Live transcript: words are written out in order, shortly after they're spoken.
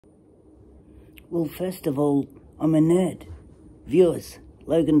Well, first of all, I'm a nerd. Viewers,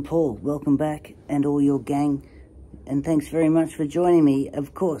 Logan Paul, welcome back, and all your gang. And thanks very much for joining me.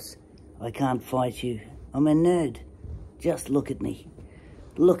 Of course, I can't fight you. I'm a nerd. Just look at me.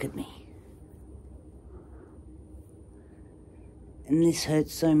 Look at me. And this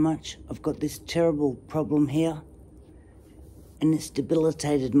hurts so much. I've got this terrible problem here. And it's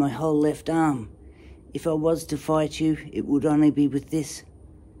debilitated my whole left arm. If I was to fight you, it would only be with this.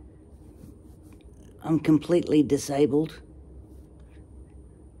 I'm completely disabled.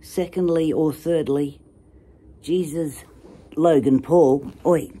 Secondly or thirdly, Logan Paul,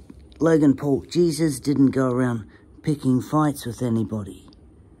 Jesus didn't go around picking fights with anybody,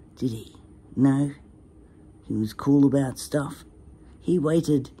 did he? No, he was cool about stuff. He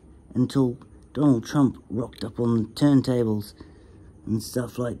waited until Donald Trump rocked up on the turntables and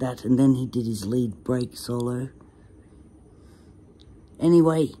stuff like that, and then he did his lead break solo.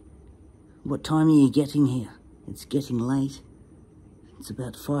 Anyway, what time are you getting here? It's getting late. It's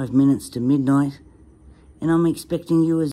about 5 minutes to midnight, and I'm expecting you as